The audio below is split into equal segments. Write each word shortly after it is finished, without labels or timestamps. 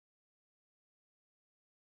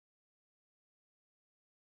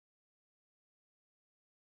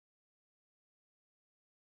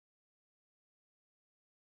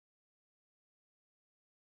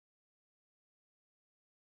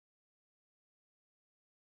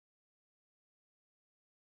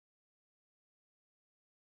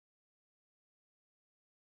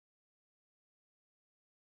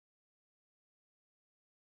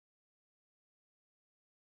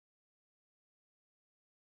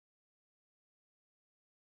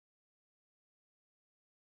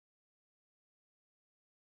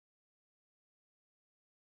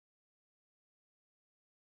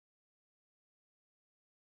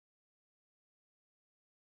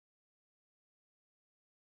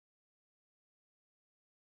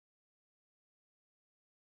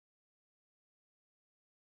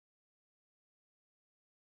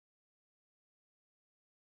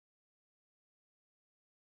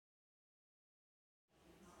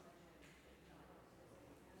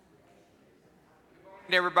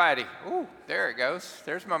Everybody. Ooh, there it goes.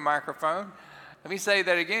 There's my microphone. Let me say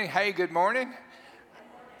that again. Hey, good morning.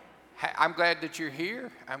 I'm glad that you're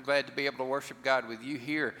here. I'm glad to be able to worship God with you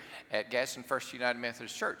here at Gadsden First United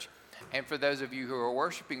Methodist Church. And for those of you who are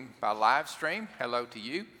worshiping by live stream, hello to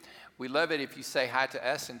you. We love it if you say hi to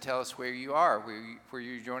us and tell us where you are, where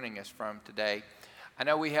you're joining us from today. I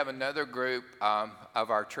know we have another group of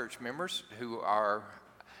our church members who are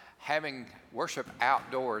having worship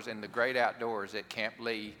outdoors in the great outdoors at Camp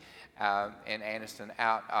Lee in Anniston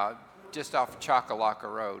out just off Chockalocka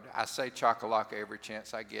Road. I say Chockalocka every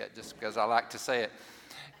chance I get just because I like to say it.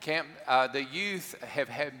 The youth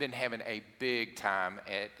have been having a big time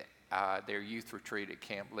at their youth retreat at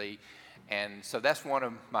Camp Lee. And so that's one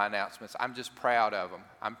of my announcements. I'm just proud of them.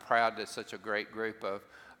 I'm proud that such a great group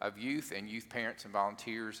of youth and youth parents and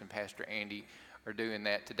volunteers and Pastor Andy are doing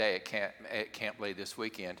that today at Camp Lee this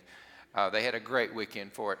weekend. They had a great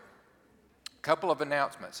weekend for it. A couple of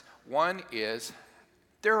announcements. One is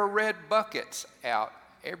there are red buckets out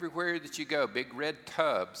everywhere that you go, big red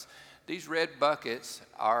tubs. These red buckets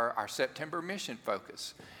are our September mission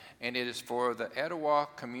focus, and it is for the Etowah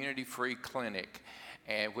Community Free Clinic,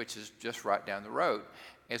 which is just right down the road.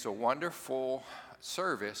 It's a wonderful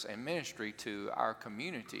service and ministry to our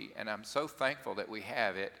community, and I'm so thankful that we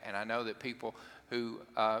have it, and I know that people who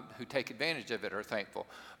take advantage of it are thankful.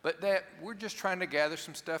 But that we're just trying to gather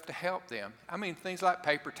some stuff to help them. I mean, things like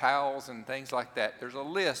paper towels and things like that. There's a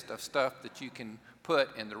list of stuff that you can put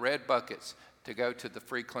in the red buckets to go to the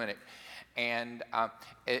free clinic. And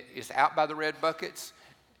it's out by the red buckets.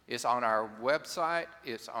 It's on our website.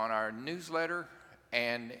 It's on our newsletter.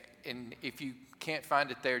 And if you can't find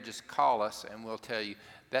it there, just call us and we'll tell you.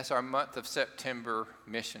 That's our month of September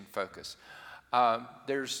mission focus.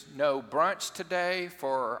 There's no brunch today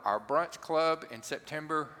for our brunch club in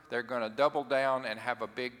September. They're going to double down and have a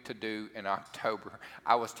big to-do in October.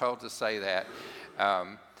 I was told to say that.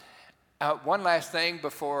 One last thing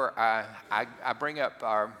before I bring up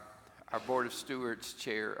our Board of Stewards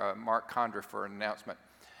Chair, Mark Condra, for an announcement.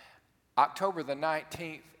 October the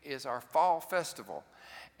 19th is our fall festival,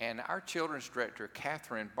 and our children's director,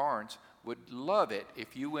 Catherine Barnes, would love it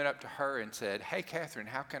if you went up to her and said, "Hey, Catherine,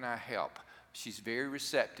 how can I help?" She's very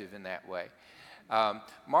receptive in that way.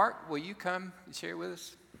 Mark, will you come and share with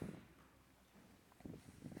us?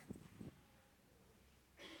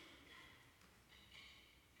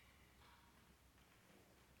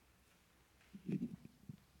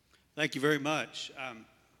 Thank you very much.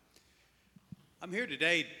 I'm here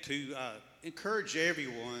today to encourage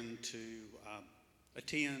everyone to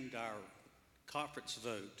attend our conference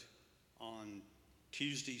vote on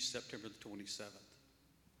Tuesday, September the 27th.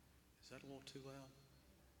 Is that a little too loud?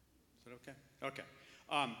 Is that okay? Okay.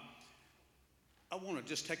 I want to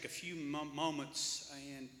just take a few moments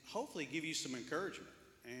and hopefully give you some encouragement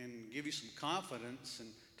and give you some confidence and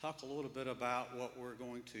talk a little bit about what we're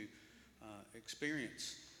going to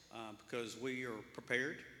experience because we are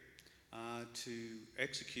prepared to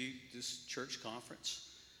execute this church conference.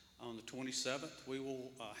 On the 27th, we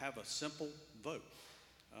will have a simple vote.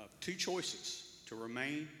 Two choices: to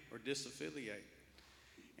remain or disaffiliate.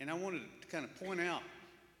 And I wanted to kind of point out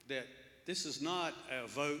that this is not a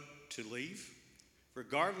vote to leave.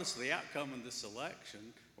 Regardless of the outcome of this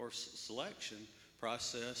election or selection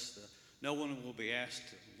process, no one will be asked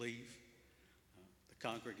to leave the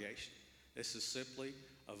congregation. This is simply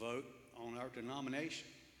a vote on our denomination.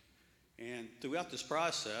 And throughout this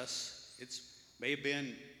process, it may have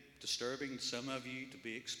been disturbing to some of you to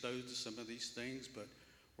be exposed to some of these things, but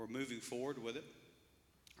we're moving forward with it.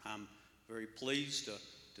 I'm very pleased to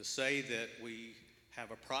say that we have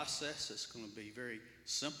a process that's going to be very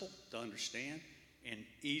simple to understand and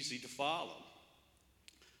easy to follow.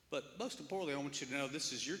 But most importantly, I want you to know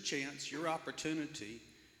this is your chance, your opportunity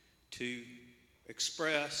to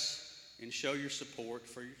express and show your support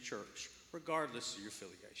for your church, regardless of your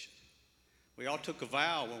affiliation. We all took a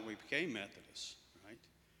vow when we became Methodists, right?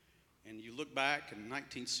 And you look back in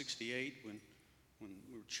 1968 when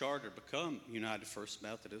we were chartered to become United First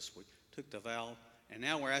Methodist, we took the vow, and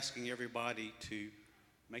now we're asking everybody to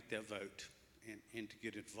make that vote and to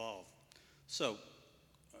get involved. So,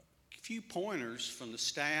 a few pointers from the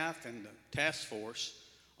staff and the task force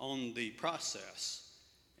on the process.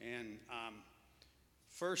 And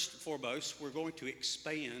first and foremost, we're going to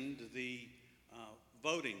expand the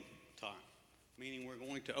voting time, meaning we're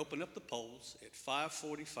going to open up the polls at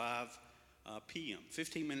 5:45 p.m.,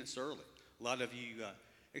 15 minutes early. A lot of you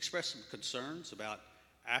expressed some concerns about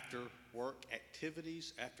after work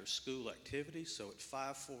activities, after school activities. So at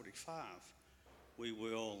 5:45, we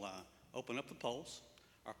will open up the polls.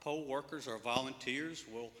 Our poll workers, our volunteers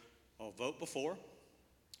will vote before,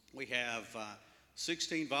 We have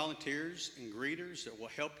 16 volunteers and greeters that will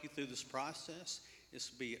help you through this process.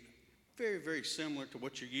 This will be very, very similar to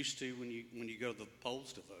what you're used to when you go to the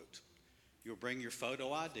polls to vote. You'll bring your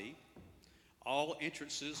photo ID. All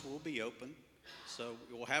entrances will be open, so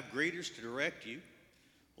we'll have greeters to direct you.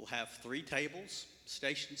 We'll have 3 tables,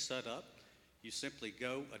 stations set up. You simply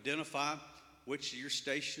go identify which you're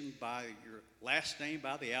stationed by your last name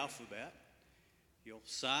by the alphabet. You'll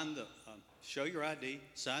sign show your ID,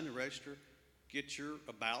 sign the register, get your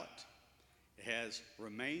ballot. It has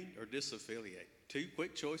remain or disaffiliate. 2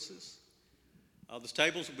 quick choices. The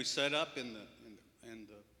tables will be set up in the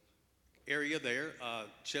area there,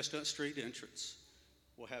 Chestnut Street entrance.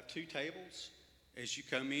 We'll have 2 tables. As you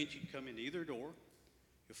come in, you can come in either door.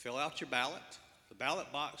 You'll fill out your ballot. The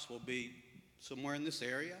ballot box will be somewhere in this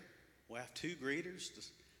area. We'll have 2 greeters to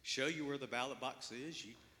show you where the ballot box is.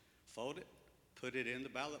 You fold it, put it in the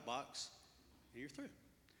ballot box, and you're through.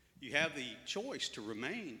 You have the choice to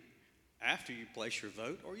remain after you place your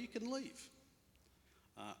vote, or you can leave.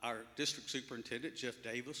 Our district superintendent, Jeff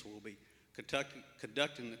Davis, will be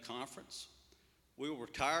conducting the conference. We will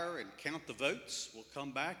retire and count the votes. We'll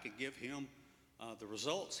come back and give him the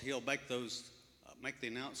results. He'll make the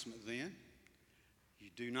announcement then. You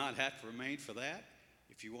do not have to remain for that.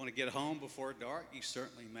 If you want to get home before dark, you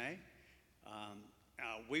certainly may.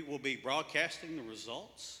 We will be broadcasting the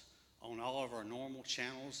results on all of our normal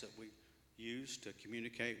channels that we use to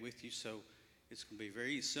communicate with you, so it's going to be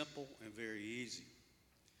very simple and very easy.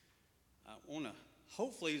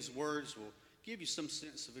 Hopefully these words will give you some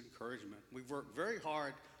sense of encouragement. We've worked very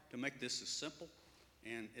hard to make this as simple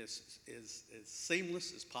and as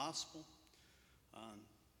seamless as possible.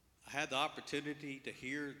 I had the opportunity to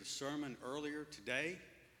hear the sermon earlier today.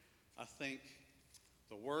 I think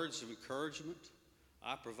the words of encouragement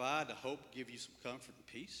I provide, I hope, give you some comfort and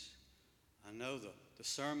peace. I know the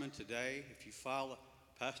sermon today, if you follow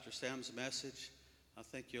Pastor Sam's message, I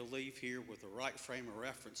think you'll leave here with the right frame of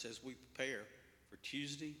reference as we prepare for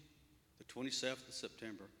Tuesday, the 27th of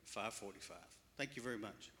September, 5:45. Thank you very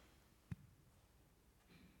much.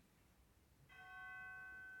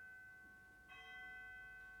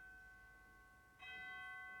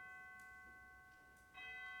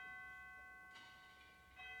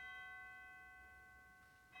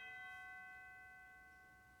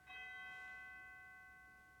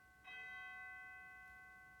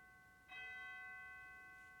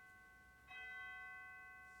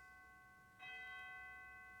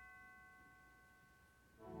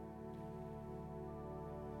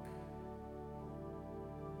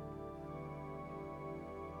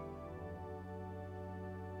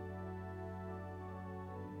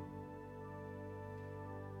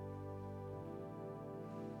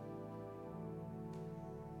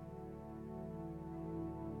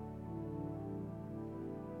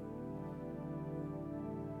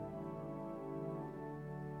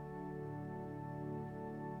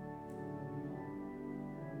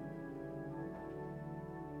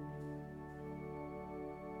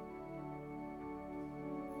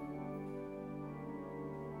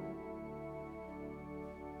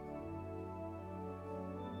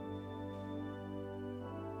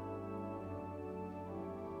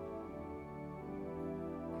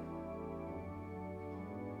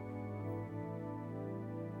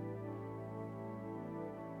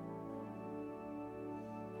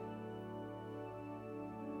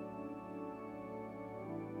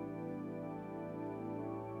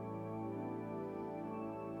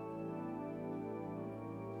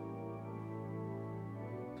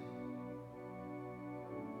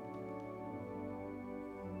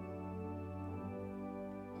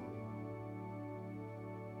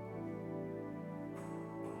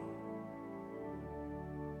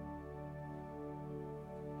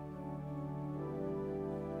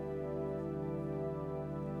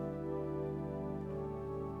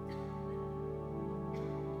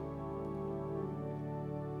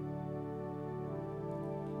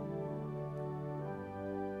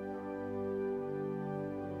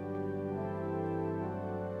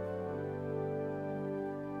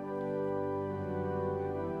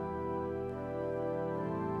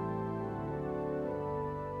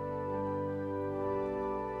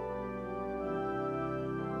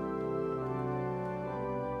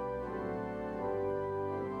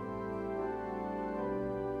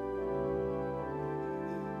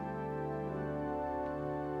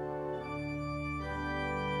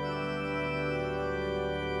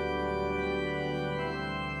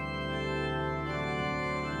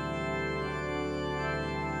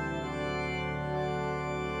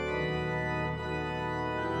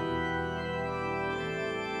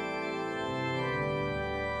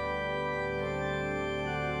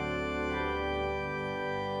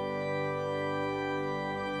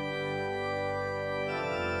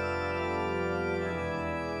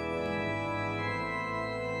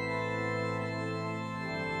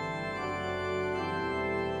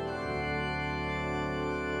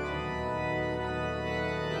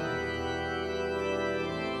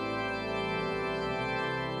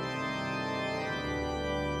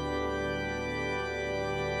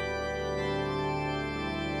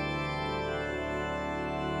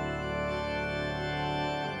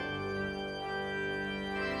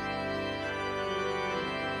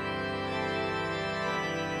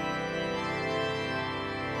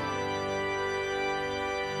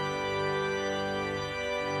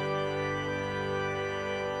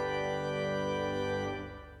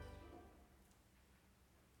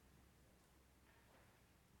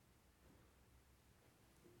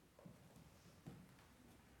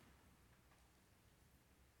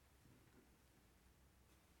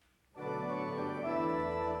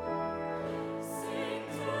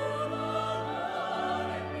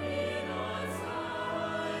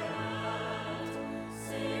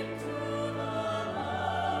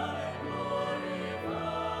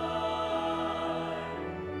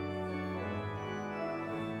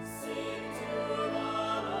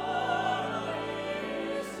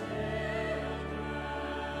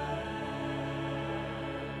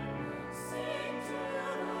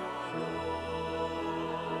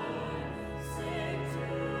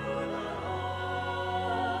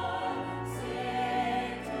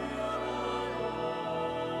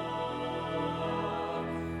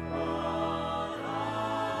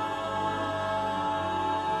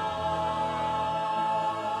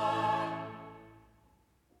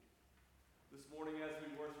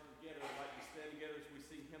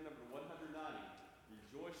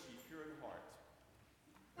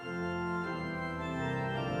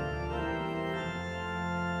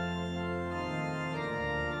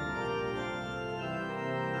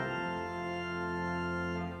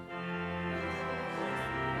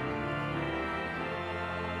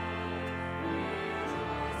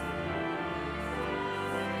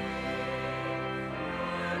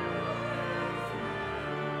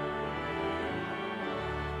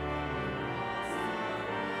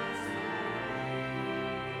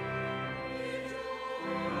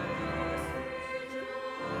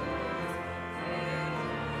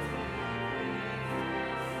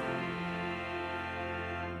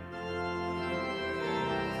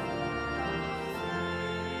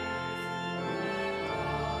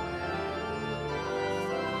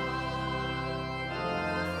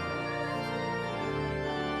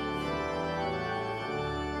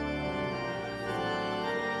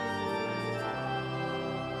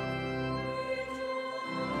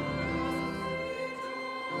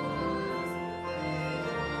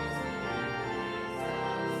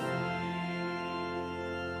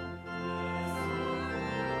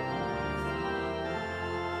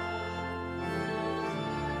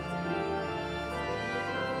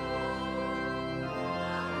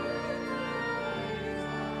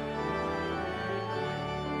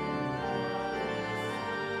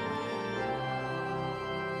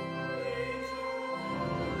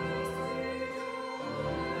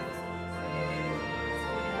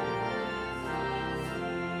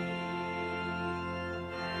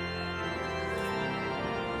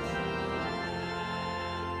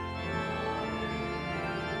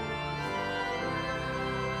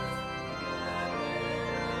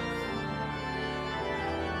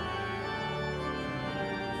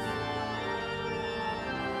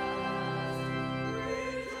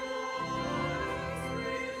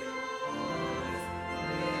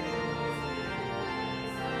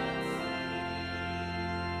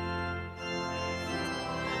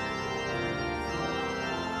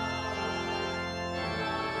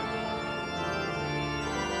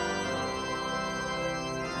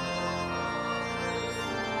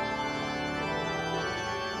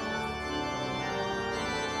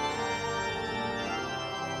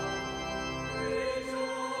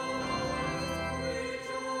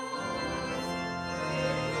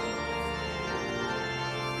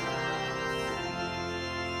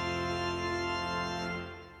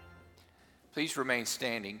 Please remain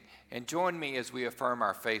standing and join me as we affirm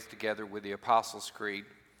our faith together with the Apostles' Creed.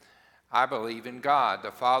 I believe in God,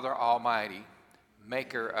 the Father Almighty,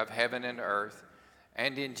 maker of heaven and earth,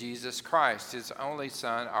 and in Jesus Christ, his only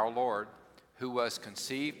Son, our Lord, who was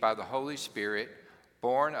conceived by the Holy Spirit,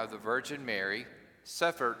 born of the Virgin Mary,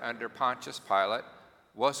 suffered under Pontius Pilate,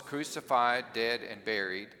 was crucified, dead, and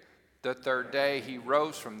buried. The third day he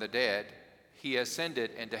rose from the dead. He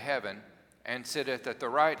ascended into heaven and sitteth at the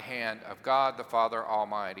right hand of God the Father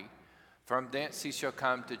Almighty. From thence he shall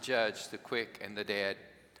come to judge the quick and the dead.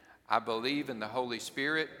 I believe in the Holy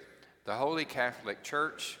Spirit, the Holy Catholic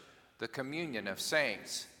Church, the communion of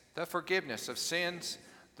saints, the forgiveness of sins,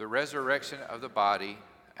 the resurrection of the body,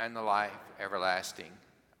 and the life everlasting.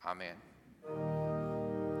 Amen.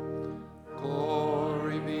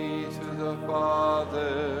 Glory be to the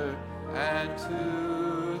Father, and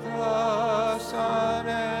to the Son,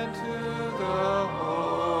 and to the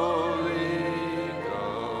Holy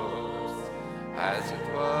Ghost, as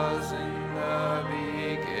it was in the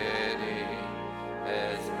beginning,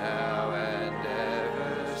 as now and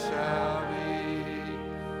ever shall be,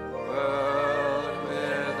 world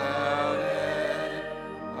without end.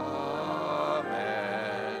 Amen.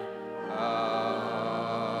 Amen.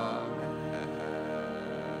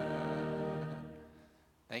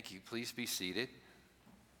 Thank you. Please be seated.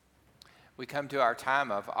 We come to our time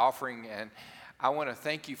of offering, and I want to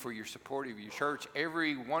thank you for your support of your church.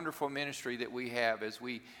 Every wonderful ministry that we have as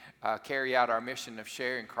we carry out our mission of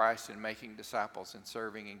sharing Christ and making disciples and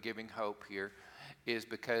serving and giving hope here is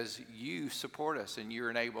because you support us and you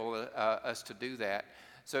enable us to do that.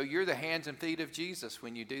 So you're the hands and feet of Jesus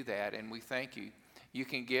when you do that, and we thank you. You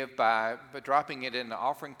can give by dropping it in the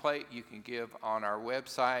offering plate. You can give on our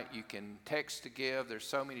website. You can text to give. There's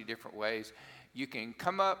so many different ways. You can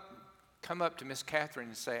come up to Miss Catherine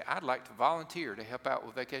and say, I'd like to volunteer to help out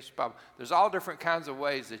with Vacation Bible. There's all different kinds of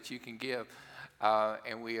ways that you can give,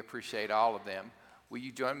 and we appreciate all of them. Will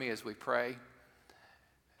you join me as we pray?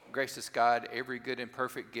 Gracious God, every good and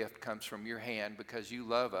perfect gift comes from your hand because you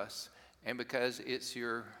love us and because it's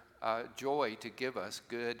your joy to give us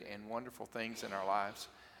good and wonderful things in our lives.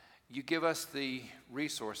 You give us the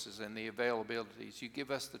resources and the availabilities. You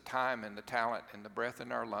give us the time and the talent and the breath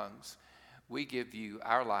in our lungs. We give you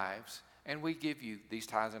our lives, and we give you these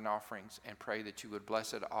tithes and offerings and pray that you would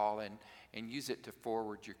bless it all and use it to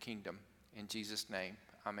forward your kingdom. In Jesus' name,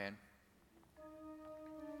 amen.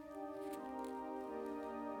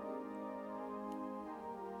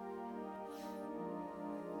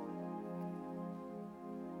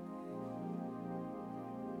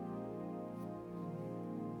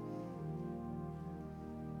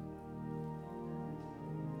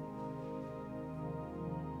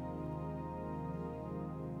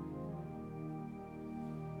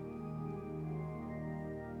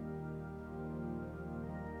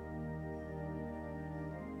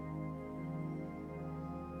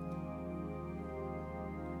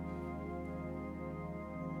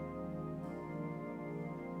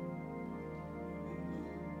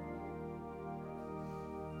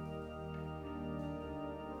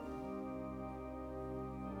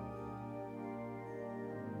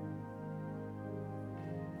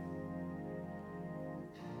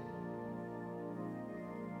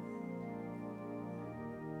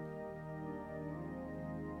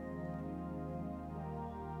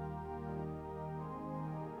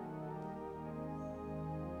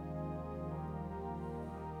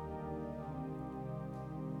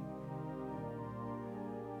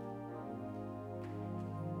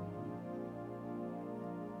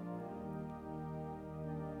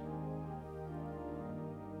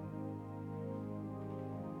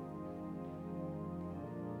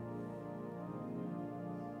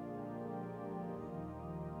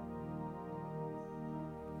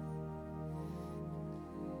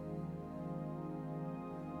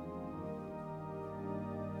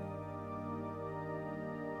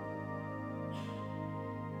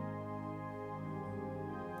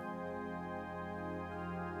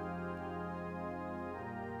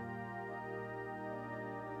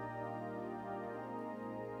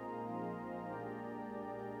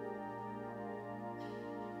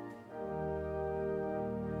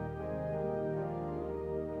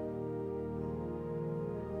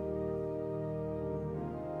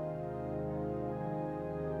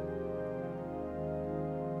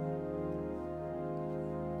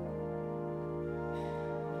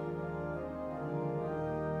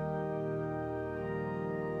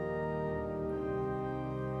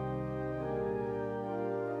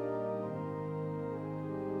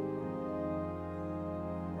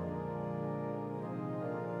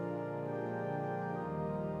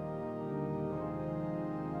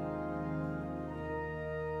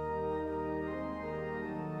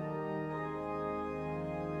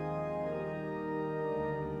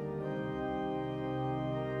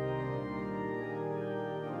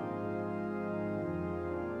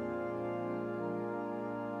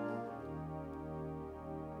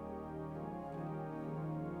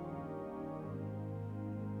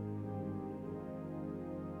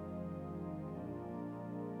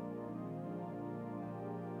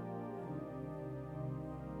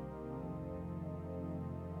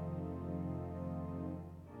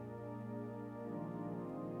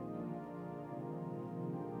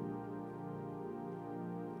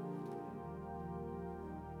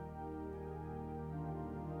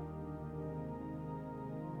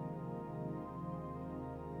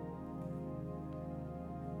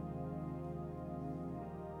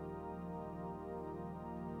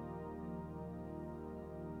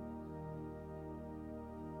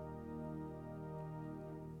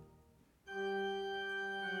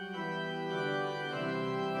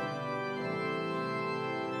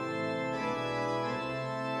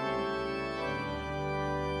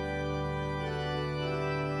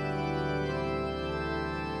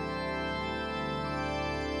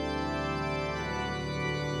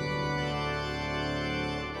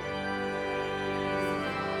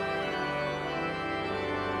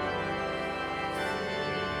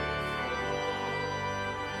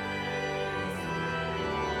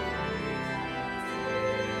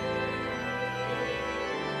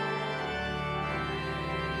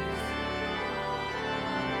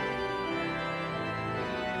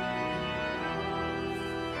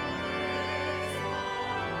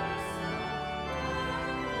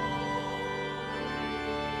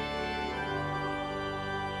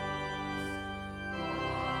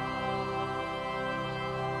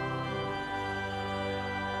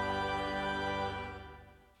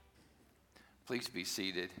 Please be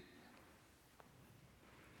seated.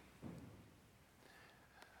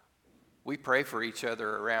 We pray for each other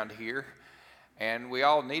around here, and we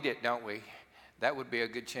all need it, don't we? That would be a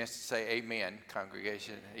good chance to say amen,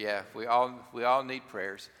 congregation. Yeah, we all need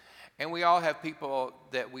prayers. And we all have people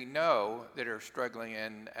that we know that are struggling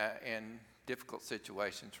in difficult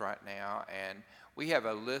situations right now. And we have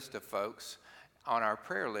a list of folks on our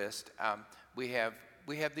prayer list. We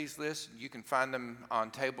have these lists. You can find them on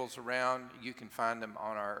tables around. You can find them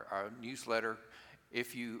on our newsletter.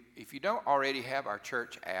 If you don't already have our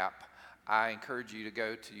church app, I encourage you to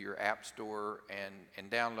go to your app store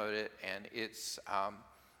and download it. And it's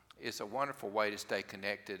a wonderful way to stay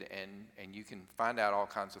connected, and you can find out all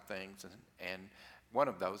kinds of things. And one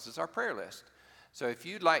of those is our prayer list. So if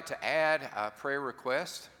you'd like to add a prayer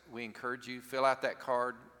request, we encourage you to fill out that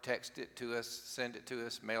card, text it to us, send it to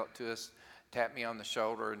us, mail it to us, tap me on the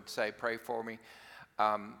shoulder and say, pray for me.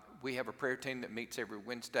 We have a prayer team that meets every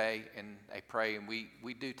Wednesday, and they pray, and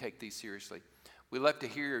we do take these seriously. We love to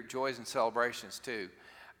hear your joys and celebrations too.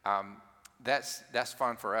 That's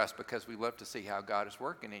fun for us because we love to see how God is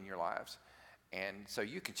working in your lives. And so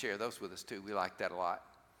you can share those with us too. We like that a lot.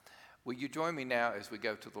 Will you join me now as we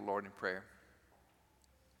go to the Lord in prayer?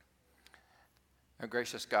 Our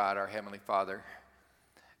gracious God, our Heavenly Father,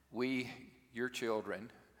 we, your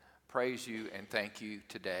children, praise you and thank you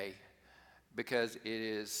today because it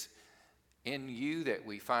is in you that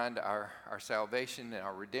we find our salvation and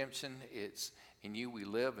our redemption. It's in you we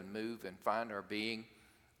live and move and find our being.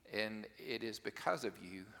 And it is because of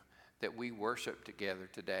you that we worship together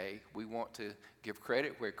today. We want to give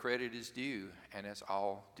credit where credit is due, and it's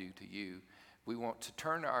all due to you. We want to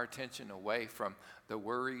turn our attention away from the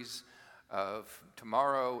worries of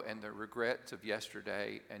tomorrow and the regrets of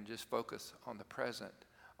yesterday and just focus on the present,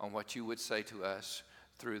 on what you would say to us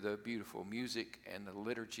through the beautiful music and the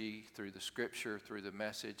liturgy, through the scripture, through the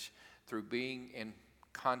message, through being in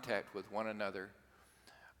contact with one another.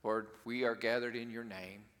 Lord, we are gathered in your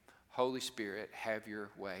name. Holy Spirit, have your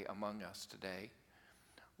way among us today.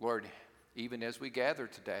 Lord, even as we gather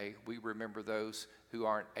today, we remember those who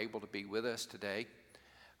aren't able to be with us today.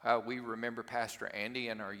 We remember Pastor Andy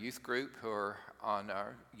and our youth group who are on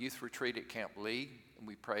our youth retreat at Camp Lee, and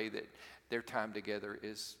we pray that their time together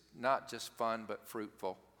is not just fun but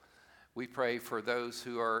fruitful. We pray for those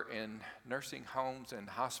who are in nursing homes and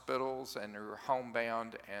hospitals and who are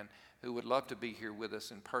homebound and who would love to be here with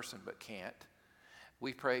us in person but can't.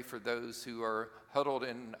 We pray for those who are huddled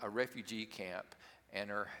in a refugee camp and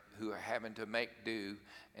who are having to make do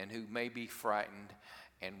and who may be frightened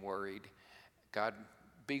and worried. God,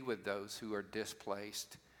 be with those who are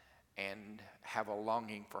displaced and have a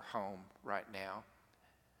longing for home right now.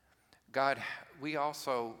 God, we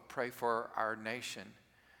also pray for our nation.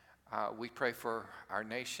 We pray for our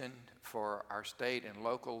nation, for our state and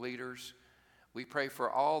local leaders. We pray for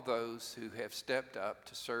all those who have stepped up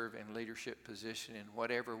to serve in leadership position in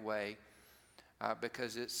whatever way,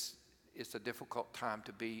 because it's a difficult time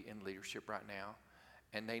to be in leadership right now,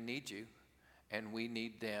 and they need you, and we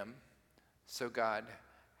need them. So God,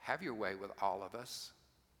 have your way with all of us.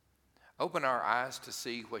 Open our eyes to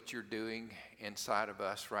see what you're doing inside of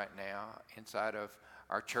us right now, inside of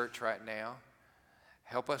our church right now.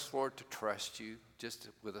 Help us, Lord, to trust you just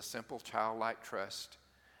with a simple childlike trust,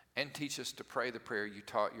 and teach us to pray the prayer you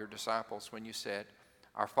taught your disciples when you said,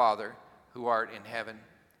 Our Father, who art in heaven,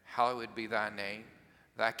 hallowed be thy name.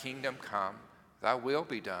 Thy kingdom come, thy will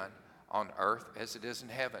be done on earth as it is in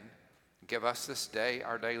heaven. Give us this day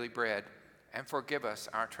our daily bread, and forgive us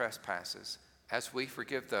our trespasses, as we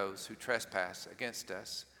forgive those who trespass against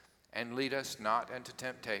us. And lead us not into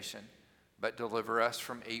temptation, but deliver us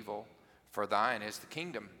from evil. For thine is the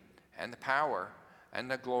kingdom, and the power, and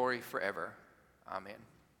the glory forever. Amen.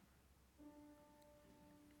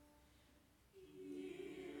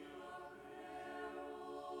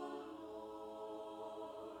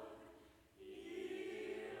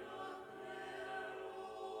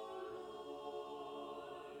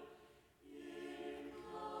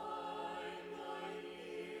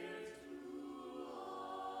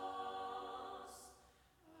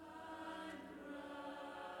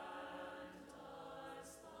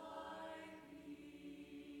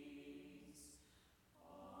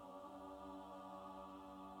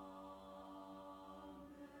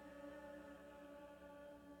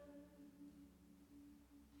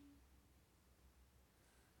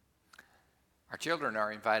 Our children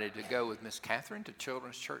are invited to go with Miss Catherine to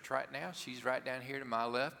Children's Church right now. She's right down here to my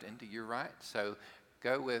left and to your right. So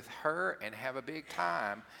go with her and have a big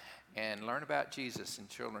time and learn about Jesus in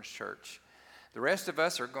Children's Church. The rest of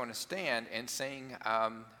us are going to stand and sing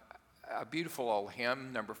a beautiful old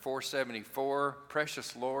hymn, number 474,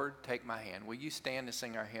 Precious Lord, Take My Hand. Will you stand and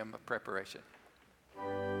sing our hymn of preparation?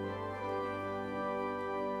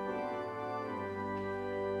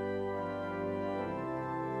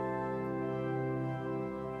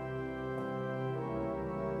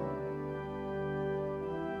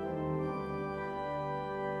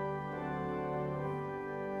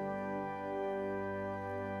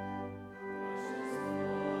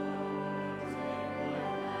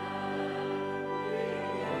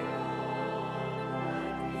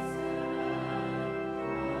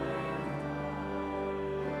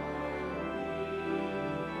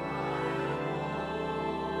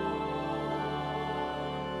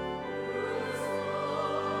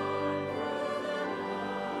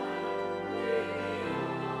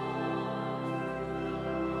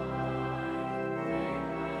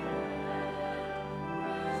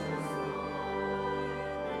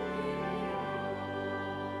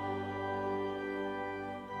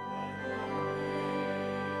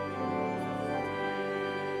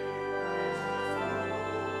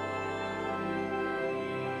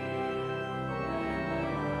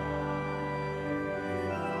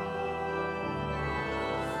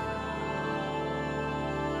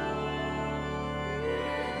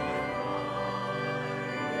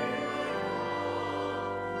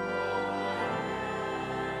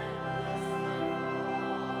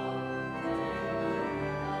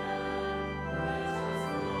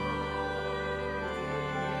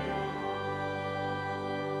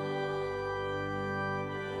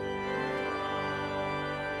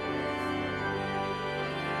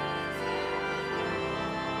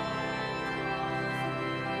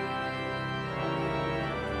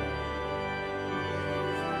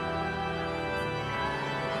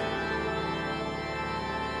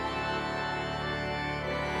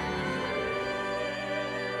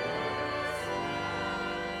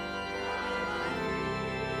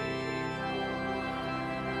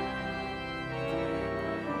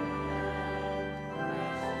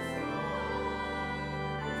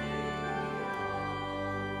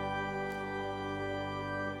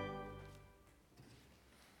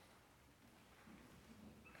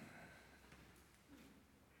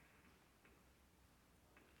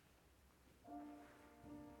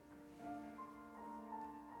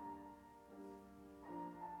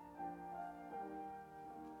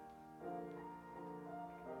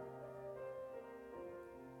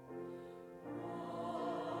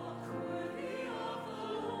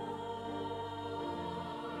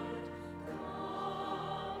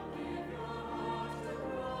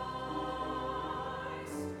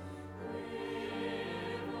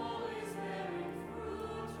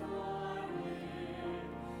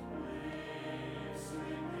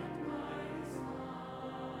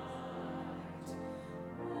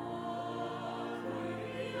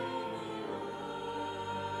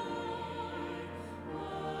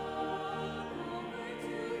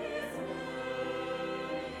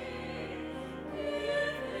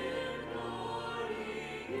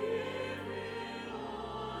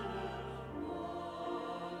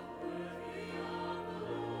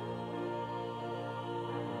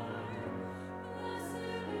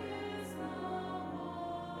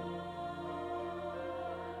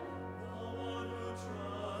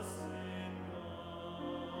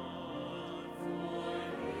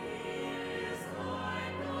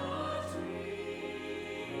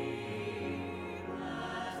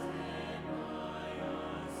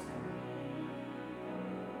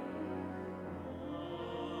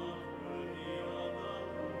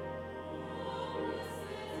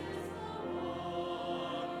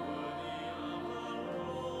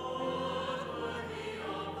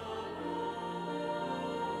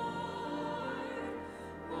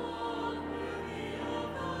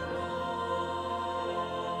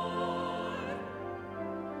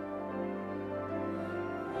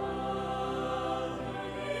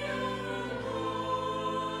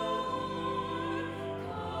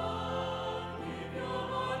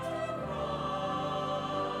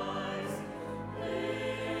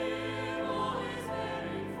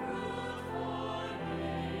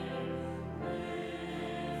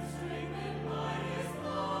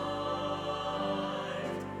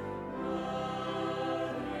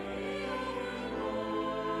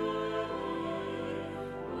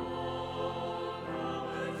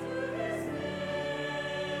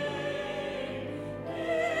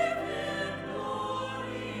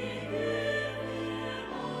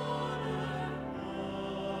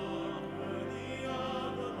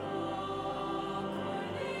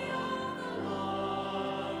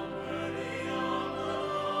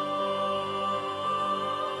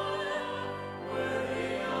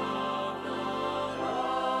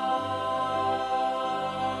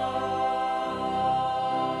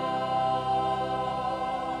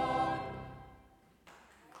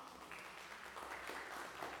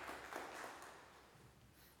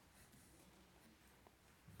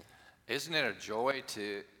 Isn't it a joy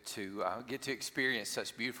to get to experience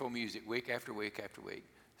such beautiful music week after week after week?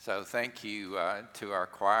 So thank you to our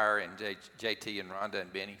choir and JT and Rhonda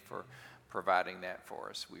and Benny for providing that for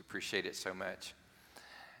us. We appreciate it so much.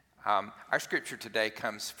 Our scripture today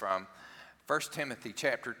comes from 1 Timothy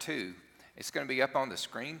chapter 2. It's going to be up on the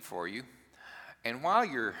screen for you. And while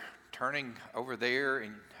you're turning over there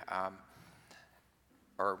and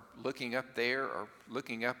or looking up there or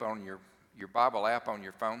looking up on your Bible app on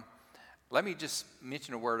your phone, let me just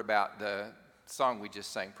mention a word about the song we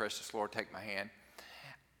just sang, Precious Lord, Take My Hand.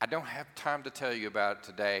 I don't have time to tell you about it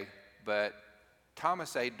today, but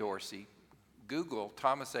Thomas A. Dorsey, Google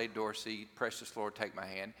Thomas A. Dorsey, Precious Lord, Take My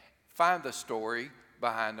Hand. Find the story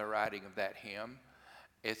behind the writing of that hymn.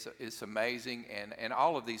 It's amazing, and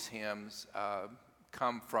all of these hymns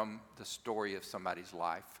come from the story of somebody's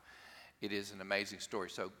life. It is an amazing story.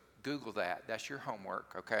 So Google that. That's your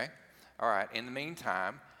homework, okay? All right. In the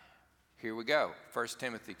meantime, here we go. 1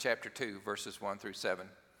 Timothy chapter 2, verses 1 through 7.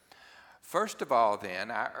 First of all,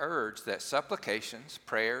 then, I urge that supplications,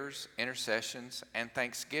 prayers, intercessions, and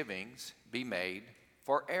thanksgivings be made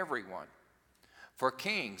for everyone, for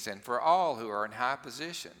kings and for all who are in high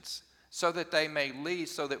positions, so that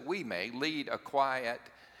we may lead a quiet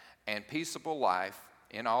and peaceable life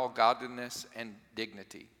in all godliness and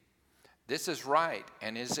dignity. This is right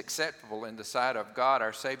and is acceptable in the sight of God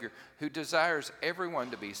our Savior, who desires everyone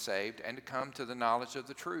to be saved and to come to the knowledge of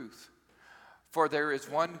the truth. For there is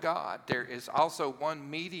one God, there is also one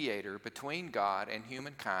mediator between God and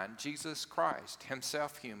humankind, Jesus Christ,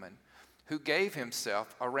 himself human, who gave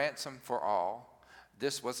himself a ransom for all.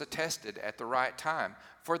 This was attested at the right time.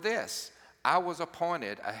 For this I was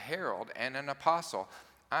appointed a herald and an apostle.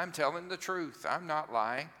 I'm telling the truth, I'm not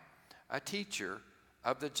lying, a teacher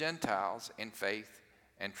of the Gentiles in faith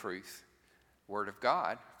and truth. Word of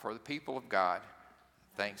God for the people of God.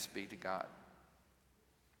 Thanks be to God.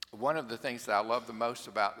 One of the things that I love the most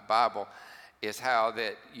about the Bible is how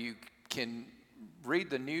that you can read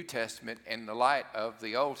the New Testament in the light of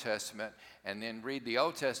the Old Testament, and then read the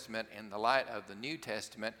Old Testament in the light of the New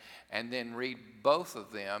Testament, and then read both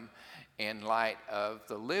of them in light of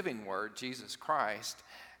the living Word, Jesus Christ.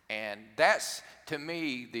 And that's, to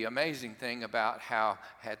me, the amazing thing about how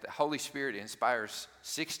the Holy Spirit inspires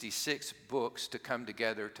 66 books to come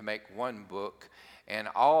together to make one book. And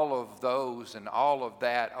all of those and all of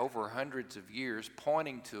that over hundreds of years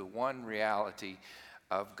pointing to one reality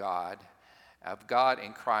of God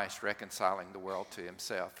in Christ reconciling the world to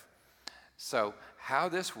himself. So how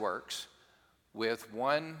this works with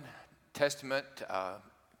one Testament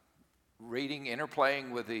reading,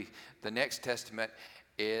 interplaying with the next Testament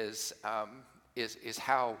is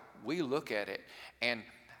how we look at it. And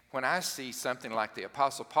when I see something like the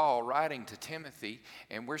Apostle Paul writing to Timothy,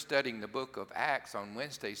 and we're studying the book of Acts on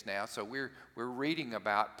Wednesdays now, so we're reading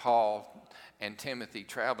about Paul and Timothy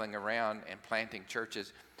traveling around and planting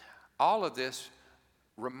churches. All of this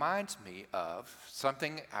reminds me of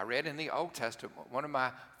something I read in the Old Testament, one of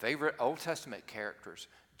my favorite Old Testament characters,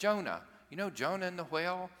 Jonah. You know Jonah and the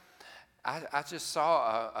whale? I just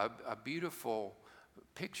saw a beautiful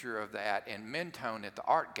picture of that in Mentone at the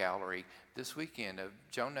art gallery this weekend of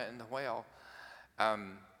Jonah and the whale.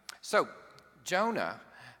 So Jonah,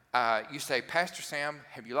 you say, Pastor Sam,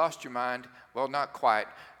 have you lost your mind? Well, not quite.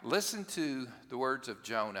 Listen to the words of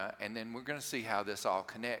Jonah, and then we're going to see how this all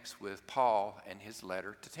connects with Paul and his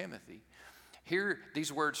letter to Timothy. Hear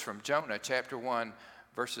these words from Jonah chapter 1,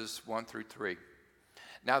 verses 1 through 3.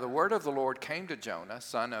 Now the word of the Lord came to Jonah,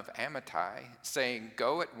 son of Amittai, saying,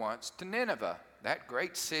 Go at once to Nineveh, that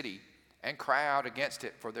great city, and cry out against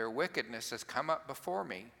it, for their wickedness has come up before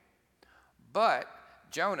me. But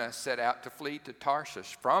Jonah set out to flee to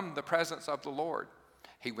Tarshish from the presence of the Lord.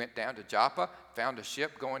 He went down to Joppa, found a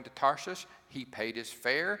ship going to Tarshish. He paid his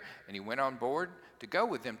fare, and he went on board to go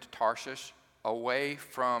with them to Tarshish, away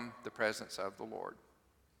from the presence of the Lord.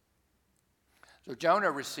 So Jonah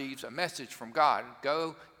receives a message from God.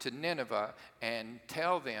 Go to Nineveh and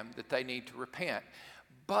tell them that they need to repent.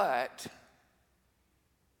 But,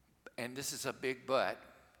 and this is a big but,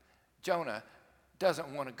 Jonah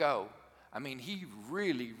doesn't want to go. I mean, he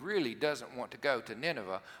really, really doesn't want to go to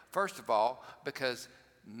Nineveh. First of all, because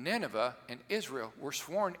Nineveh and Israel were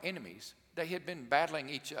sworn enemies. They had been battling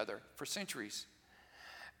each other for centuries.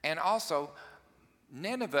 And also,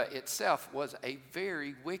 Nineveh itself was a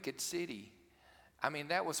very wicked city. I mean,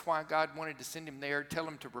 that was why God wanted to send him there, tell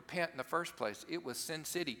him to repent in the first place. It was Sin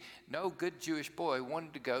City. No good Jewish boy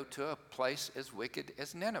wanted to go to a place as wicked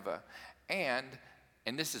as Nineveh. And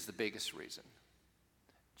this is the biggest reason,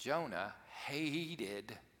 Jonah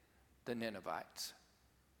hated the Ninevites.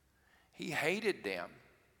 He hated them.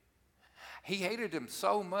 He hated them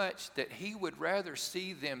so much that he would rather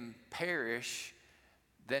see them perish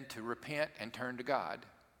than to repent and turn to God.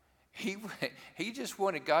 He just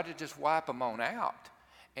wanted God to just wipe them on out.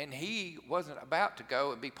 And he wasn't about to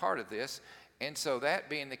go and be part of this. And so that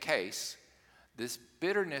being the case, this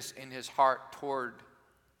bitterness in his heart toward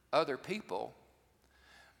other people,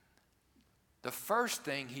 the first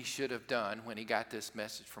thing he should have done when he got this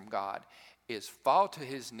message from God is fall to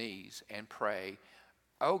his knees and pray,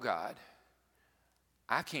 oh God,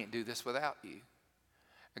 I can't do this without you.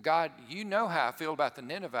 God, you know how I feel about the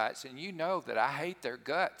Ninevites, and you know that I hate their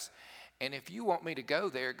guts. And if you want me to go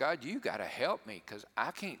there, God, you got to help me, because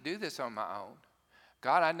I can't do this on my own.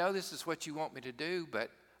 God, I know this is what you want me to do,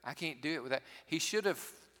 but I can't do it without. He should have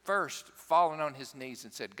first fallen on his knees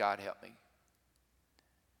and said, God, help me.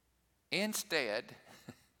 Instead,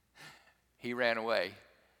 he ran away.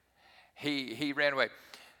 He ran away.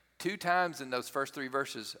 2 times in those first 3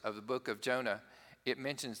 verses of the book of Jonah, it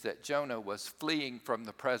mentions that Jonah was fleeing from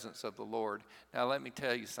the presence of the Lord. Now, let me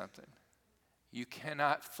tell you something. You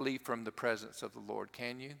cannot flee from the presence of the Lord,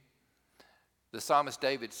 can you? The psalmist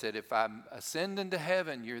David said, if I ascend into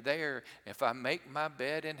heaven, you're there. If I make my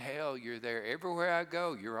bed in hell, you're there. Everywhere I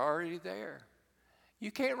go, you're already there.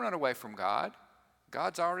 You can't run away from God.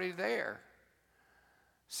 God's already there.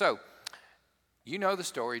 So, you know the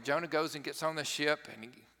story. Jonah goes and gets on the ship and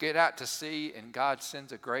he get out to sea, and God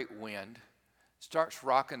sends a great wind. Starts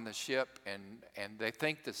rocking the ship, and they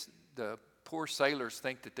think the poor sailors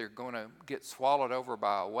think that they're going to get swallowed over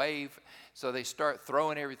by a wave, so they start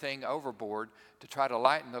throwing everything overboard to try to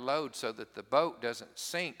lighten the load so that the boat doesn't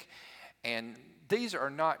sink. And these are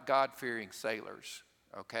not God-fearing sailors,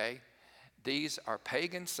 okay? These are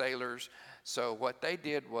pagan sailors, so what they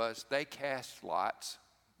did was they cast lots,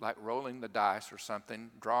 like rolling the dice or something,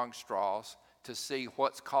 drawing straws to see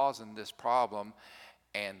what's causing this problem.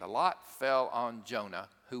 And the lot fell on Jonah,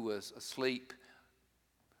 who was asleep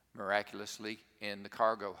miraculously in the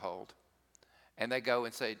cargo hold. And they go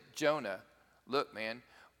and say, Jonah, look, man,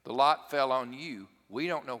 the lot fell on you. We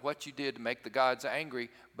don't know what you did to make the gods angry,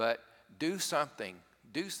 but do something.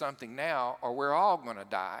 Do something now, or we're all going to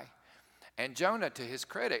die. And Jonah, to his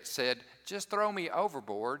credit, said, just throw me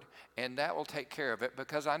overboard, and that will take care of it,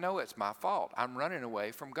 because I know it's my fault. I'm running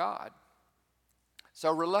away from God. So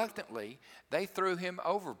reluctantly, they threw him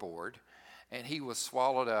overboard, and he was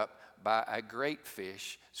swallowed up by a great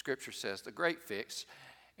fish. Scripture says the great fish.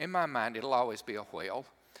 In my mind, it'll always be a whale.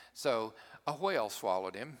 So a whale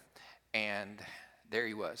swallowed him, and there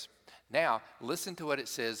he was. Now, listen to what it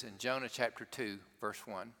says in Jonah chapter 2, verse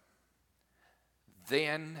 1.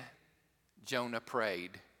 Then Jonah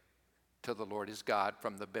prayed to the Lord his God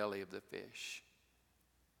from the belly of the fish.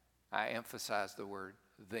 I emphasize the word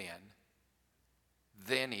then.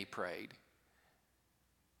 Then he prayed.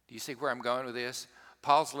 Do you see where I'm going with this?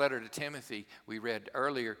 Paul's letter to Timothy, we read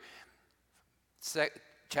earlier,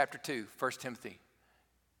 chapter 2, 1 Timothy.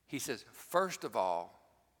 He says, first of all,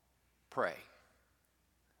 pray.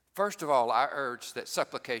 First of all, I urge that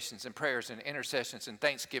supplications and prayers and intercessions and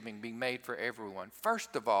thanksgiving be made for everyone.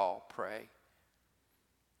 First of all, pray.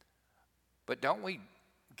 But don't we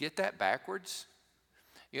get that backwards?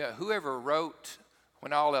 You know, whoever wrote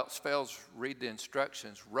When All Else Fails, Read the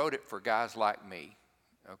Instructions, wrote it for guys like me,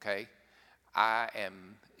 okay? I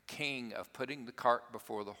am king of putting the cart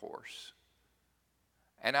before the horse.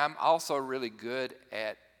 And I'm also really good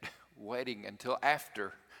at waiting until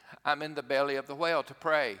after I'm in the belly of the whale to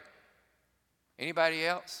pray. Anybody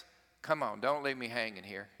else? Come on, don't leave me hanging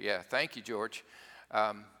here. Yeah, thank you, George.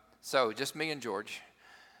 So just me and George.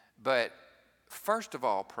 But first of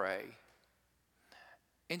all, pray.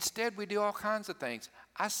 Instead, we do all kinds of things.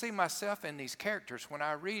 I see myself in these characters. When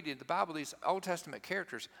I read in the Bible these Old Testament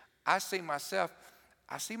characters, I see myself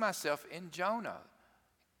in Jonah.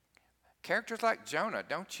 Characters like Jonah,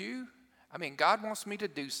 don't you? I mean, God wants me to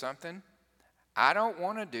do something. I don't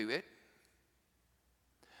want to do it.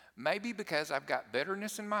 Maybe because I've got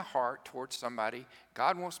bitterness in my heart towards somebody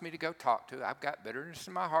God wants me to go talk to. I've got bitterness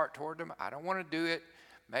in my heart toward them. I don't want to do it.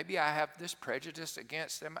 Maybe I have this prejudice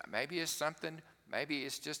against them. Maybe it's something. Maybe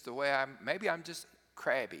it's just the way maybe I'm just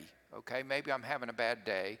crabby, okay? Maybe I'm having a bad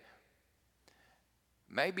day.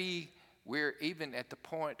 Maybe we're even at the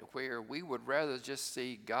point where we would rather just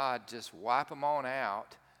see God just wipe them on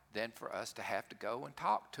out than for us to have to go and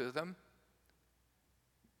talk to them.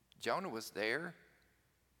 Jonah was there.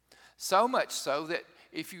 So much so that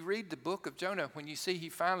if you read the book of Jonah, when you see he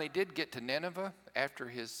finally did get to Nineveh after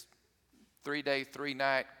his 3-day,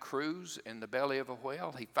 3-night cruise in the belly of a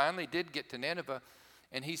whale, he finally did get to Nineveh,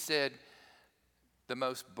 and he said the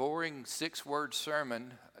most boring 6-word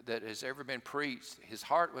sermon that has ever been preached. His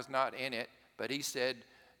heart was not in it, but he said,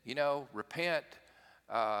 repent.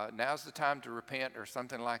 Now's the time to repent, or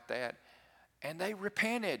something like that. And they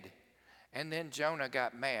repented. And then Jonah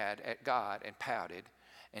got mad at God and pouted.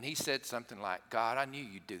 And he said something like, God, I knew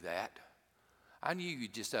you'd do that. I knew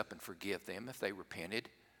you'd just up and forgive them if they repented.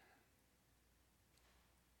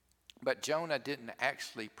 But Jonah didn't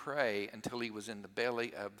actually pray until he was in the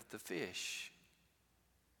belly of the fish.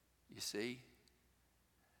 You see?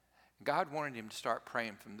 God wanted him to start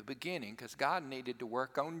praying from the beginning because God needed to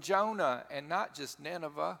work on Jonah and not just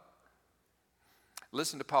Nineveh.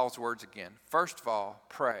 Listen to Paul's words again. First of all,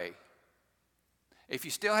 pray. If you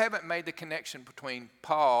still haven't made the connection between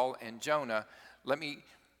Paul and Jonah, let me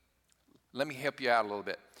help you out a little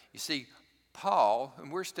bit. You see, Paul,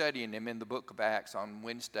 and we're studying him in the book of Acts on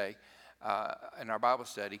Wednesday in our Bible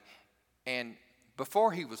study, and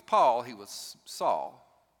before he was Paul, he was Saul.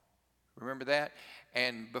 Remember that?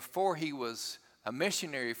 And before he was a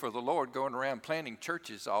missionary for the Lord, going around planting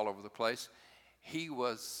churches all over the place, he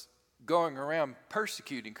was going around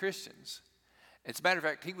persecuting Christians. As a matter of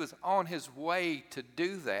fact, he was on his way to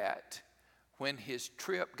do that when his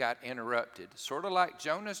trip got interrupted. Sort of like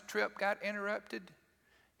Jonah's trip got interrupted,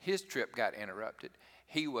 his trip got interrupted.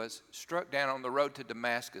 He was struck down on the road to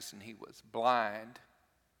Damascus, and he was blind.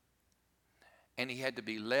 And he had to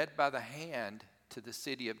be led by the hand to the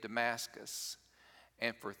city of Damascus.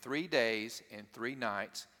 And for 3 days and 3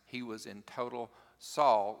 nights,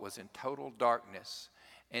 Saul was in total darkness.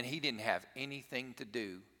 And he didn't have anything to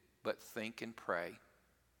do but think and pray.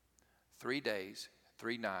 3 days,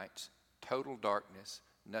 3 nights, total darkness,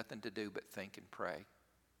 nothing to do but think and pray.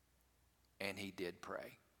 And he did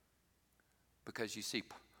pray. Because you see,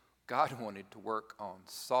 God wanted to work on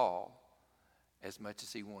Saul as much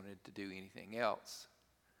as he wanted to do anything else.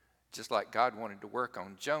 Just like God wanted to work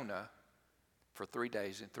on Jonah for 3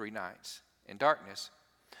 days and 3 nights in darkness.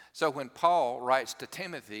 So when Paul writes to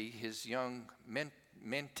Timothy, his young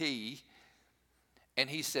mentee, and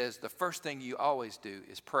he says, the first thing you always do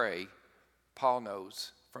is pray, Paul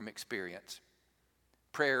knows from experience.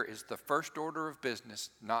 Prayer is the first order of business,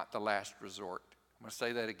 not the last resort. I'm going to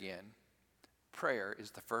say that again. Prayer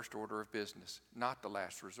is the first order of business, not the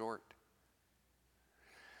last resort.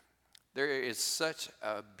 There is such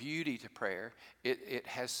a beauty to prayer. It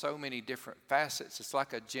has so many different facets. It's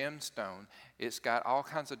like a gemstone. It's got all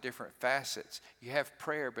kinds of different facets. You have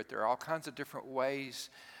prayer, but there are all kinds of different ways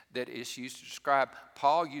that it's used to describe.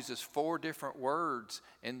 Paul uses 4 different words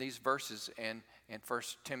in these verses in 1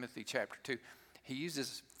 Timothy chapter 2. He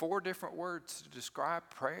uses 4 different words to describe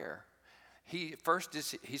prayer. He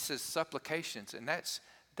says supplications, and that's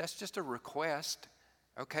just a request.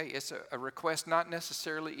 Okay, it's a request, not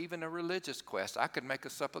necessarily even a religious quest. I could make a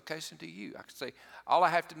supplication to you. I could say, all I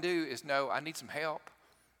have to do is know I need some help,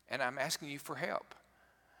 and I'm asking you for help.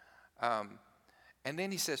 And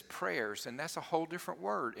then he says prayers, and that's a whole different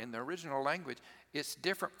word. In the original language, it's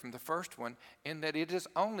different from the first one in that it is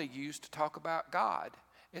only used to talk about God.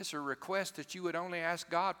 It's a request that you would only ask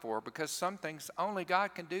God for because some things only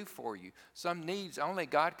God can do for you. Some needs only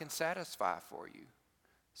God can satisfy for you.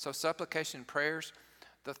 So supplication, prayers.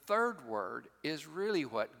 The third word is really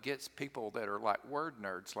what gets people that are like word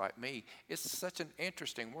nerds like me. It's such an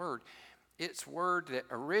interesting word. It's a word that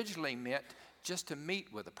originally meant just to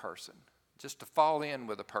meet with a person, just to fall in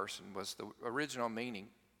with a person was the original meaning.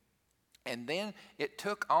 And then it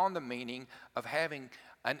took on the meaning of having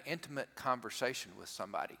an intimate conversation with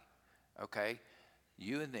somebody, okay?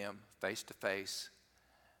 You and them face to face,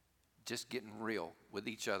 just getting real with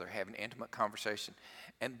each other, having an intimate conversation.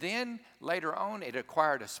 And then later on, it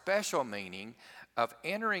acquired a special meaning of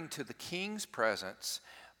entering to the king's presence,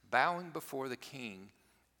 bowing before the king,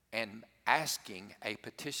 and asking a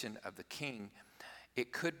petition of the king.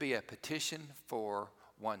 It could be a petition for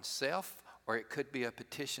oneself, or it could be a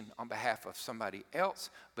petition on behalf of somebody else,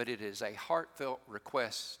 but it is a heartfelt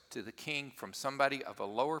request to the king from somebody of a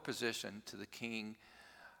lower position to the king,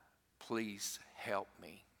 please help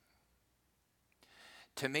me.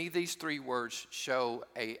 To me, these 3 words show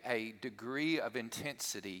a degree of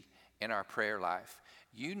intensity in our prayer life.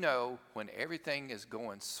 You know when everything is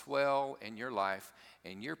going swell in your life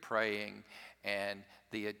and you're praying and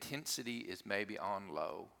the intensity is maybe on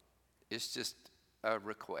low. It's just a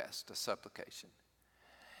request, a supplication.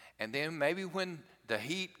 And then maybe when the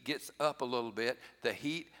heat gets up a little bit, the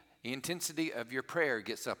intensity of your prayer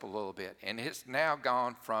gets up a little bit. And it's now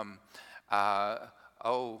gone from, God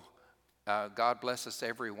bless us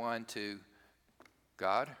everyone, to,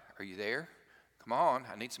 God, are you there? Come on,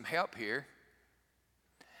 I need some help here.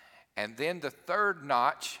 And then the third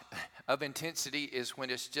notch of intensity is when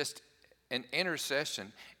it's just And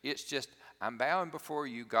intercession, it's just, I'm bowing before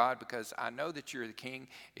you, God, because I know that you're the king.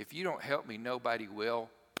 If you don't help me, nobody will.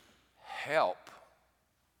 Help,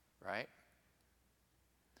 right?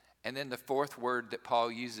 And then the fourth word that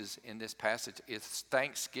Paul uses in this passage is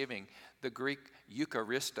thanksgiving, the Greek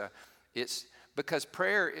eucharista. It's because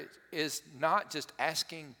prayer is not just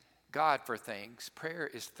asking God for things. Prayer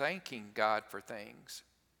is thanking God for things.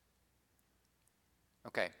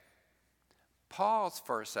 Okay, pause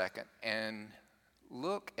for a second and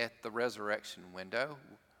look at the resurrection window,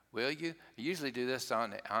 will you? I usually do this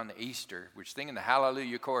on Easter. We're singing the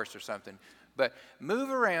Hallelujah chorus or something. But move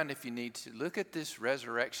around if you need to. Look at this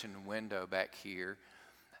resurrection window back here.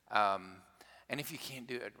 And if you can't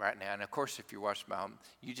do it right now, and of course if you're watching by home,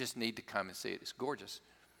 you just need to come and see it. It's gorgeous.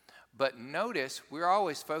 But notice, we're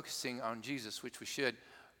always focusing on Jesus, which we should.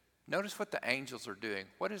 Notice what the angels are doing.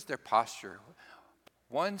 What is their posture?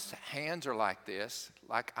 One's hands are like this,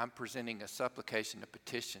 like I'm presenting a supplication, a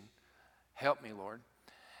petition. Help me, Lord.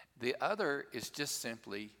 The other is just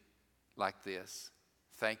simply like this.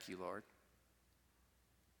 Thank you, Lord.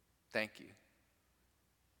 Thank you.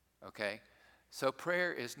 Okay? So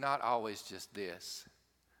prayer is not always just this.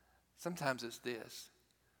 Sometimes it's this.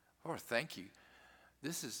 Lord, thank you.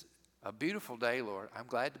 This is a beautiful day, Lord. I'm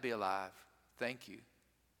glad to be alive. Thank you.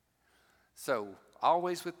 So,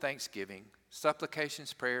 always with thanksgiving,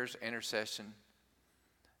 supplications, prayers, intercession.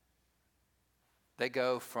 They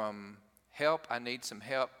go from help, I need some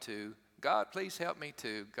help, to God, please help me,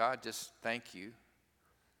 to God, just thank you.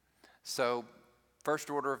 So, first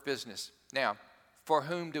order of business. Now, for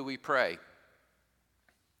whom do we pray?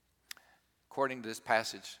 According to this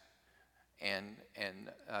passage and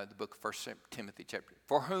the book of 1 Timothy chapter,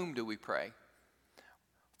 for whom do we pray?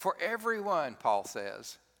 For everyone, Paul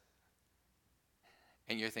says.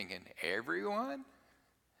 And you're thinking, everyone?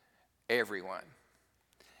 Everyone.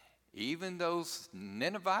 Even those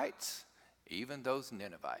Ninevites,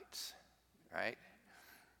 right?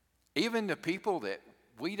 Even the people that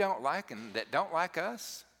we don't like and that don't like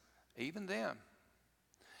us, even them.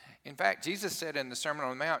 In fact, Jesus said in the Sermon on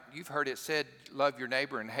the Mount, you've heard it said, love your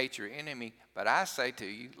neighbor and hate your enemy. But I say to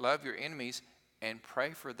you, love your enemies and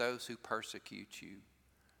pray for those who persecute you.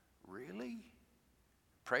 Really?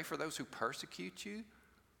 Pray for those who persecute you?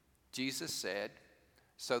 Jesus said,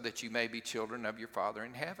 so that you may be children of your Father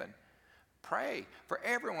in heaven. Pray for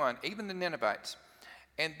everyone, even the Ninevites.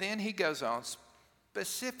 And then he goes on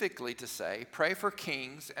specifically to say, pray for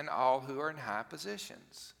kings and all who are in high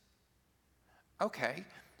positions. Okay,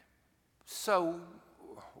 so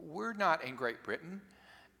we're not in Great Britain.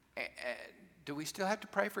 Do we still have to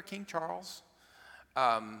pray for King Charles?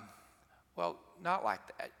 Well, not like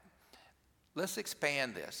that. Let's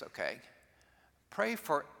expand this, okay? Pray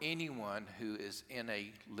for anyone who is in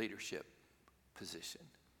a leadership position.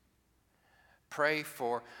 Pray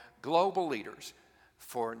for global leaders,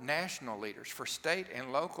 for national leaders, for state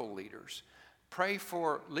and local leaders. Pray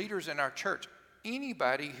for leaders in our church.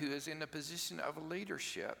 Anybody who is in a position of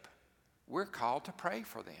leadership, we're called to pray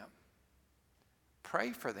for them.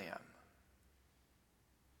 Pray for them.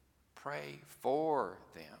 Pray for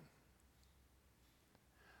them.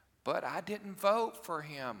 But I didn't vote for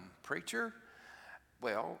him, preacher.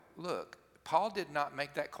 Well, look, Paul did not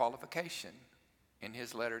make that qualification in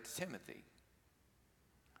his letter to Timothy.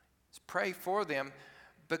 Pray for them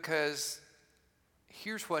because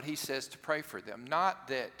here's what he says to pray for them. Not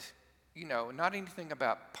that, not anything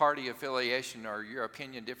about party affiliation or your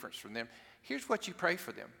opinion difference from them. Here's what you pray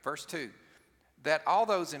for them. Verse 2, that all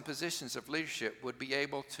those in positions of leadership would be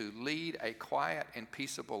able to lead a quiet and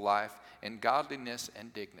peaceable life in godliness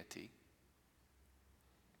and dignity.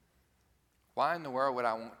 Why in the world would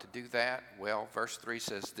I want to do that? Well, verse 3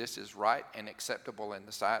 says, this is right and acceptable in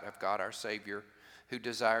the sight of God our Savior, who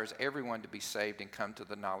desires everyone to be saved and come to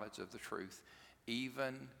the knowledge of the truth,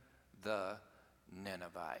 even the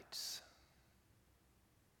Ninevites.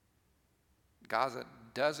 God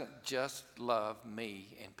doesn't just love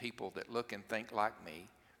me and people that look and think like me.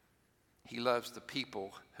 He loves the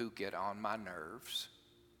people who get on my nerves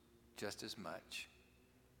just as much.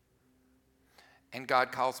 And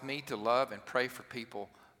God calls me to love and pray for people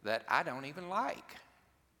that I don't even like.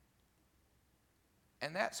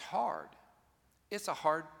 And that's hard. It's a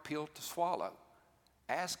hard pill to swallow.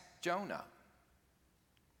 Ask Jonah.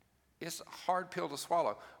 It's a hard pill to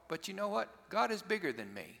swallow. But you know what? God is bigger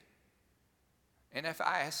than me. And if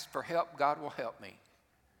I ask for help, God will help me.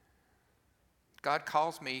 God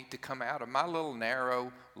calls me to come out of my little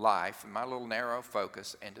narrow life and my little narrow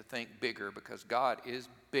focus and to think bigger because God is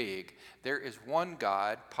big. There is one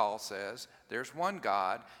God, Paul says. There's one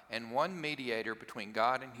God and one mediator between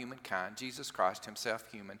God and humankind, Jesus Christ, himself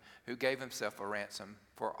human, who gave himself a ransom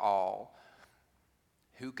for all.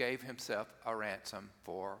 Who gave himself a ransom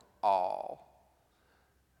for all.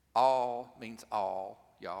 All means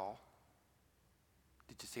all, y'all.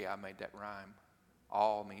 Did you see I made that rhyme?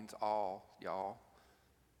 All means all, y'all.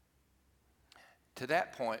 To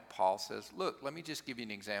that point, Paul says, look, let me just give you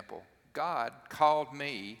an example. God called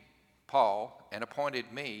me, Paul, and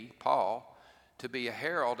appointed me, Paul, to be a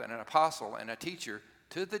herald and an apostle and a teacher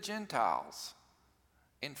to the Gentiles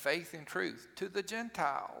in faith and truth, to the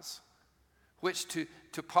Gentiles, which to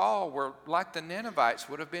Paul were like the Ninevites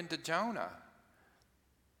would have been to Jonah.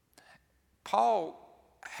 Paul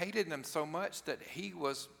hated them so much that he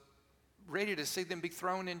was ready to see them be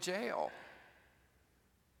thrown in jail.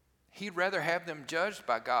 He'd rather have them judged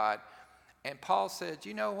by God. And Paul said,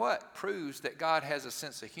 you know what proves that God has a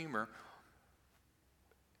sense of humor?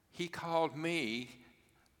 He called me,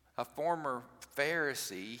 a former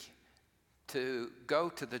Pharisee, to go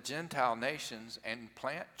to the Gentile nations and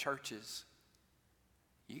plant churches.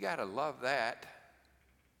 You got to love that.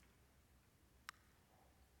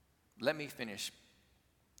 Let me finish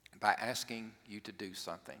by asking you to do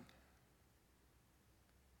something.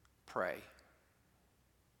 Pray.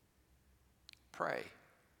 Pray.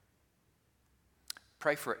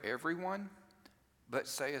 Pray for everyone, but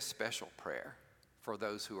say a special prayer for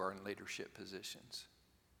those who are in leadership positions.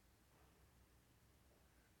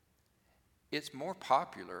 It's more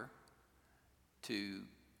popular to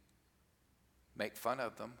make fun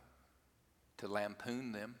of them, to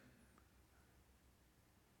lampoon them.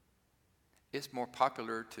 It's more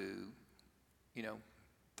popular to,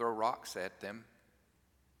 throw rocks at them.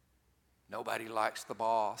 Nobody likes the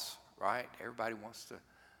boss, right? Everybody wants to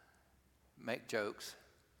make jokes.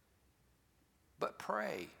 But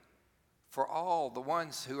pray for all the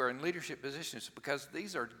ones who are in leadership positions, because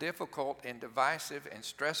these are difficult and divisive and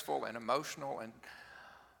stressful and emotional and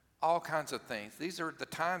all kinds of things. These are the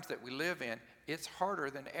times that we live in. It's harder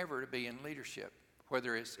than ever to be in leadership,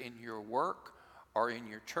 whether it's in your work or in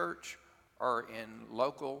your church or in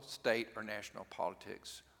local, state, or national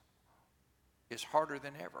politics. It's harder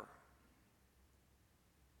than ever.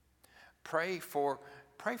 Pray for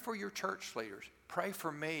your church leaders. Pray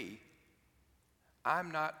for me. I'm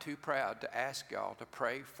not too proud to ask y'all to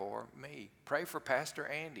pray for me. Pray for Pastor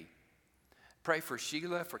Andy. Pray for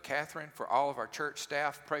Sheila, for Catherine, for all of our church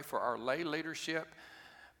staff. Pray for our lay leadership.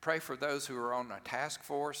 Pray for those who are on a task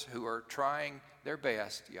force who are trying their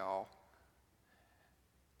best, y'all,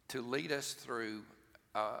 to lead us through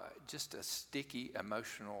just a sticky,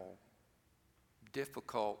 emotional,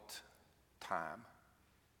 difficult time.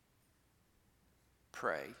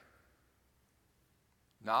 Pray,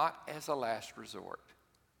 not as a last resort,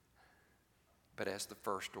 but as the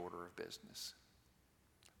first order of business.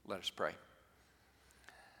 Let us pray.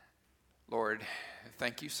 Lord,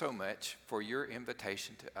 thank you so much for your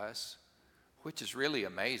invitation to us, which is really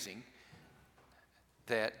amazing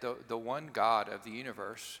that the one God of the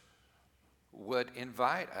universe would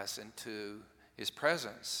invite us into his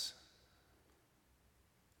presence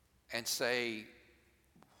and say,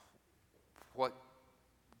 what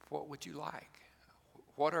would you like?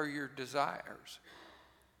 What are your desires?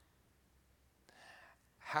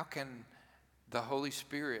 How can the Holy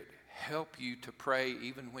Spirit help you to pray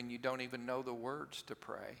even when you don't even know the words to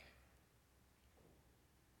pray?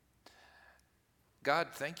 God,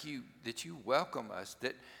 thank you that you welcome us,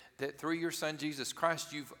 that through your Son Jesus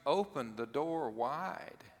Christ, you've opened the door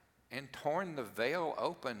wide and torn the veil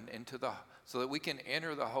open so that we can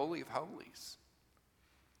enter the Holy of Holies.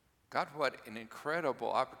 God, what an incredible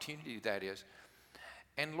opportunity that is.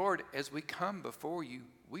 And Lord, as we come before you,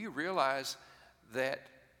 we realize that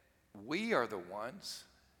we are the ones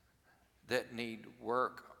that need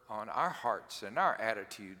work on our hearts and our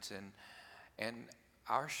attitudes and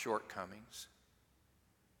our shortcomings.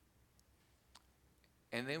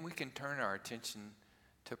 And then we can turn our attention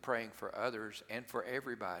to praying for others and for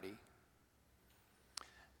everybody.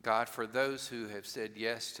 God, for those who have said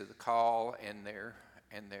yes to the call in their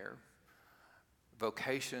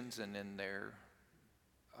vocations and in their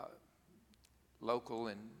local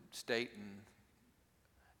and state and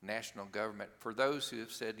national government, for those who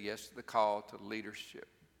have said yes to the call to leadership,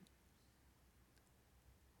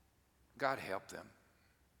 God, help them.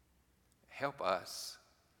 Help us.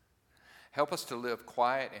 Help us to live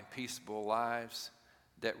quiet and peaceable lives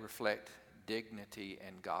that reflect dignity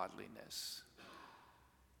and godliness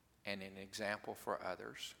and an example for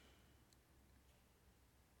others.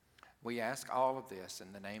 We ask all of this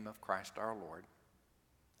in the name of Christ our Lord.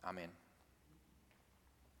 Amen.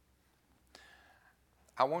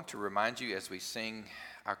 I want to remind you as we sing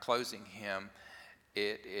our closing hymn,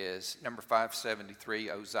 it is number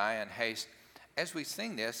 573, O Zion, Haste. As we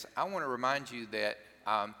sing this, I want to remind you that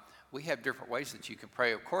we have different ways that you can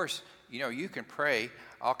pray. Of course, you can pray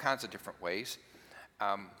all kinds of different ways.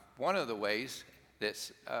 One of the ways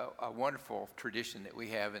that's a wonderful tradition that we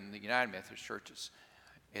have in the United Methodist churches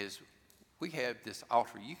is we have this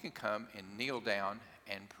altar. You can come and kneel down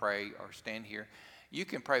and pray or stand here. You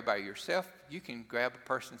can pray by yourself. You can grab a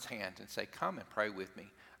person's hand and say, come and pray with me.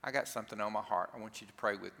 I got something on my heart. I want you to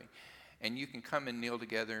pray with me. And you can come and kneel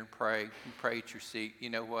together and pray. You pray at your seat. You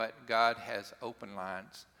know what? God has open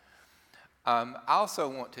lines. I also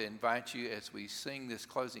want to invite you as we sing this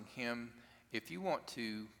closing hymn, if you want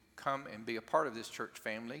to come and be a part of this church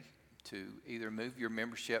family, to either move your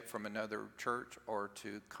membership from another church or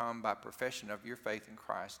to come by profession of your faith in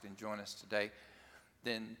Christ and join us today,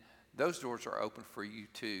 then those doors are open for you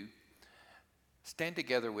too. Stand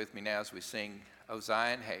together with me now as we sing, O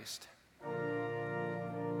Zion, Haste.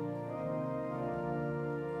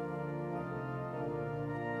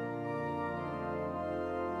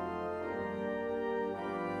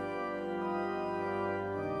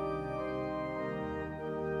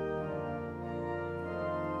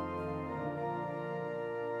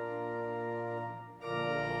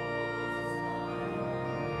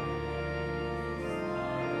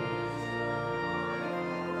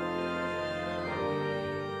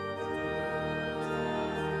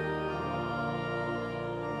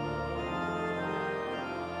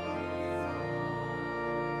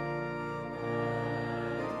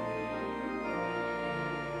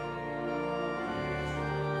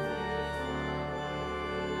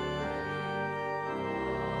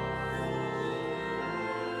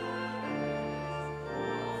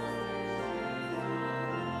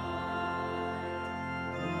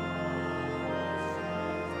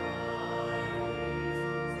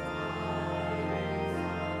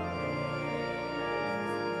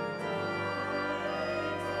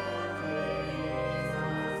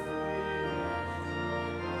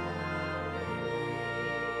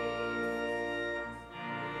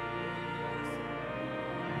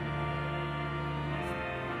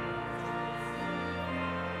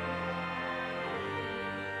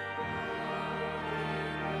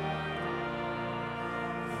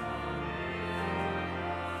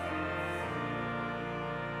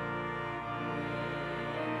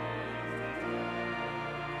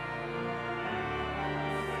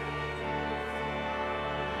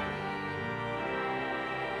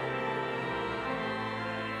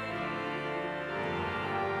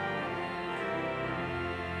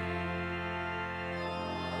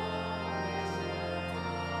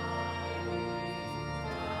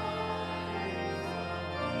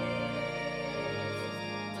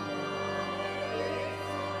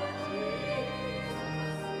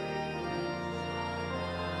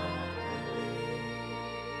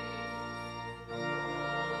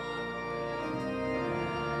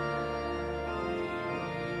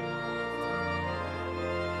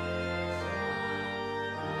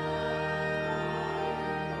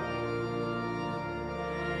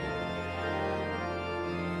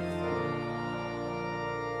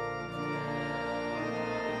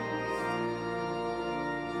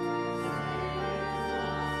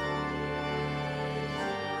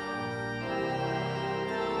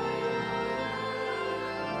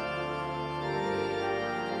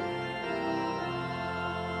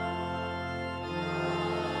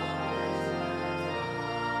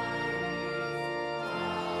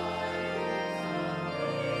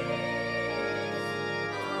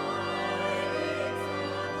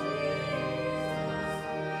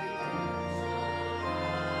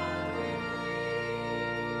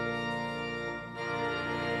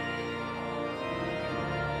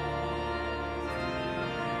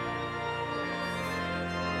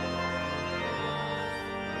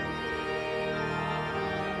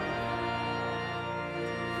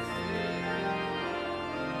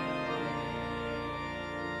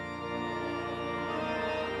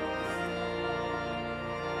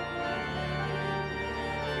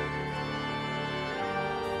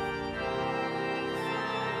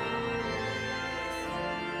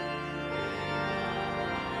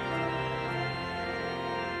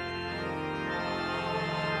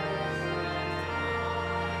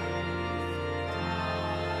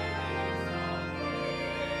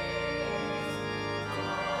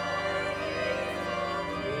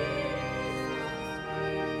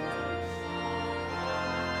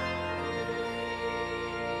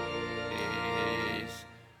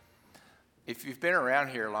 If you've been around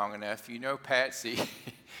here long enough, you know Patsy.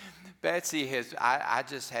 Patsy I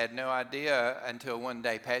just had no idea until one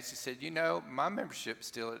day Patsy said, you know, my membership's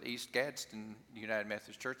still at East Gadsden United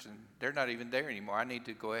Methodist Church, and they're not even there anymore. I need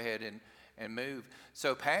to go ahead and move.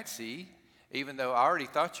 So Patsy, even though I already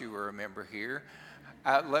thought you were a member here,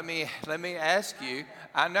 let me ask you,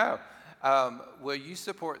 I know, will you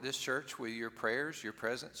support this church with your prayers, your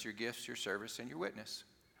presence, your gifts, your service, and your witness?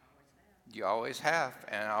 You always have,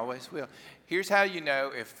 and always will. Here's how you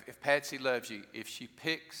know if Patsy loves you. If she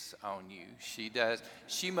picks on you, she does.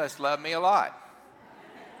 She must love me a lot.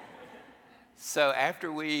 So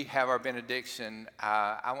after we have our benediction,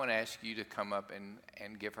 I want to ask you to come up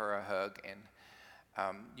and give her a hug,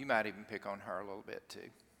 and you might even pick on her a little bit too.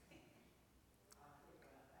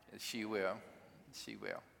 She will. She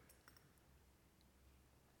will.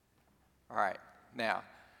 All right. Now,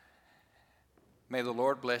 may the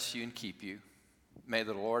Lord bless you and keep you. May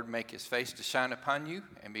the Lord make his face to shine upon you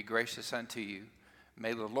and be gracious unto you.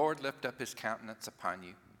 May the Lord lift up his countenance upon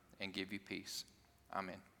you and give you peace.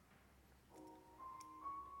 Amen.